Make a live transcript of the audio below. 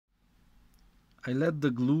I let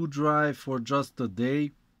the glue dry for just a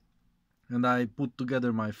day and I put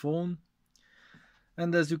together my phone,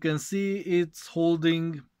 and as you can see it's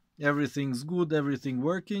holding, everything's good, everything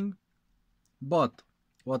working. But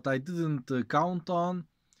what I didn't count on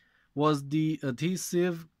was the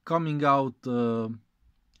adhesive coming out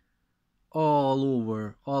all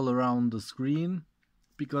over, all around the screen,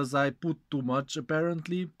 because I put too much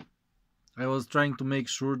apparently. I was trying to make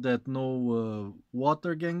sure that no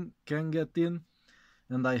water can get in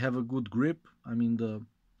and I have a good grip. I mean, the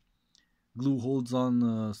glue holds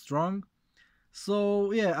on strong.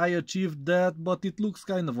 So yeah, I achieved that, but it looks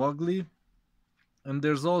kind of ugly. And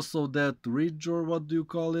there's also that ridge, or what do you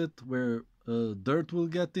call it, where dirt will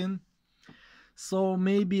get in. So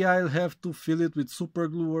maybe I'll have to fill it with super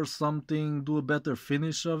glue or something, do a better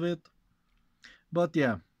finish of it. But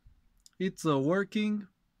yeah, it's working.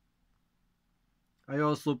 I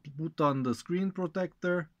also put on the screen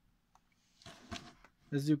protector.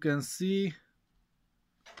 As you can see,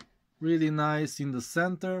 really nice in the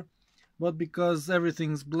center. But because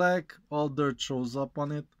everything's black, all dirt shows up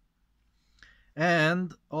on it.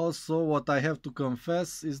 And also what I have to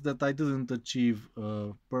confess is that I didn't achieve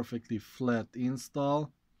a perfectly flat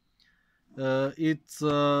install. It's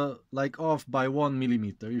like off by 1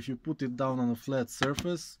 millimeter. If you put it down on a flat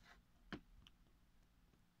surface,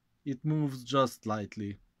 it moves just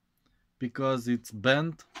slightly because it's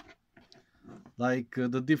bent. Like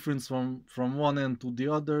the difference from one end to the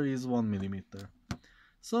other is 1 millimeter.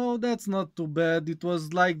 So that's not too bad. It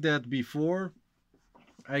was like that before.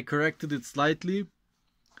 I corrected it slightly.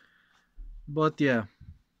 But yeah,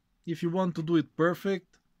 if you want to do it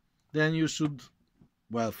perfect, then you should,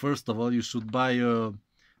 well, first of all, you should buy a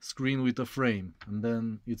screen with a frame, and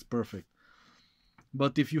then it's perfect.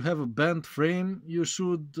 But if you have a bent frame, you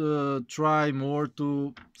should try more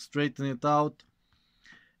to straighten it out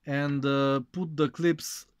and put the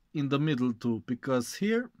clips in the middle too, because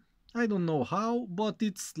here, I don't know how, but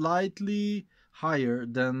it's slightly higher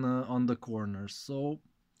than on the corners. So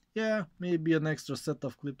yeah, maybe an extra set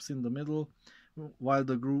of clips in the middle while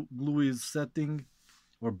the glue is setting,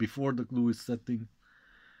 or before the glue is setting,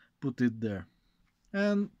 put it there.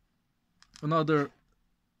 And another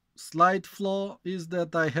slight flaw is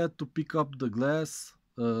that I had to pick up the glass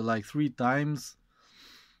like 3 times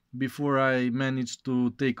before I managed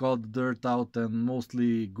to take all the dirt out, and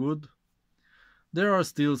mostly good. There are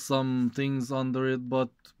still some things under it, but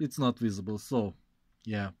it's not visible. So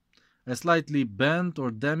yeah, I slightly bent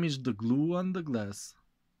or damaged the glue on the glass,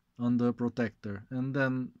 on the protector, and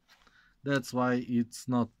then that's why it's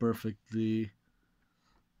not perfectly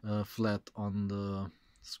flat on the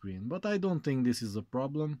screen. But I don't think this is a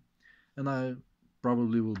problem, and I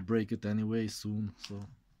probably will break it anyway soon. So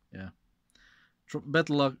yeah,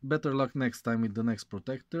 better luck next time with the next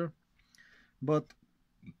protector. But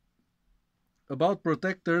about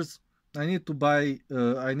protectors, I need to buy.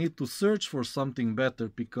 I need to search for something better,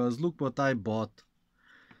 because look what I bought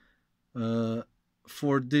uh,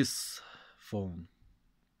 for this phone.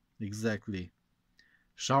 Exactly,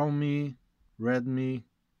 Xiaomi Redmi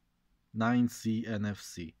 9C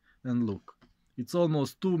NFC, and look, it's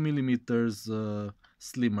almost 2 millimeters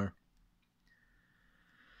slimmer.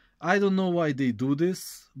 I don't know why they do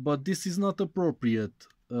this, but this is not appropriate.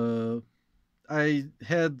 I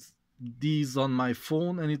had these on my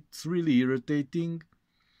phone and it's really irritating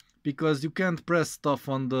because you can't press stuff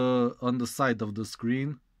on the side of the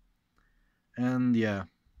screen. And yeah,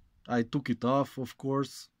 I took it off, of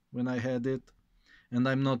course, when I had it, and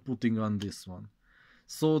I'm not putting on this one.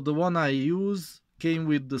 So the one I use came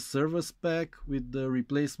with the service pack with the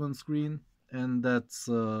replacement screen, and that's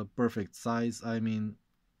perfect size. I mean,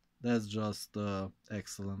 that's just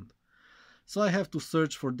excellent. So I have to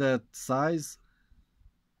search for that size.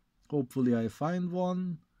 Hopefully I find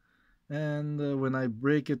one, and when I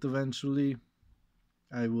break it eventually,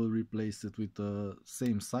 I will replace it with the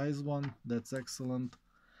same size one. That's excellent.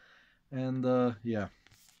 And yeah,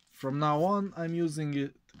 from now on I'm using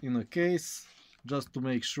it in a case just to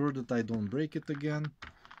make sure that I don't break it again.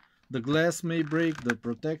 The glass may break, the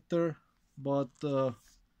protector, but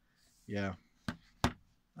yeah,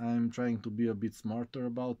 I'm trying to be a bit smarter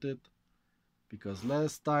about it, because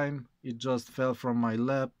last time it just fell from my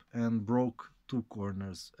lap and broke 2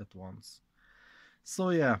 corners at once. So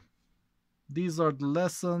yeah, these are the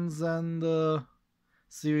lessons, and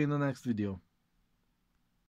see you in the next video.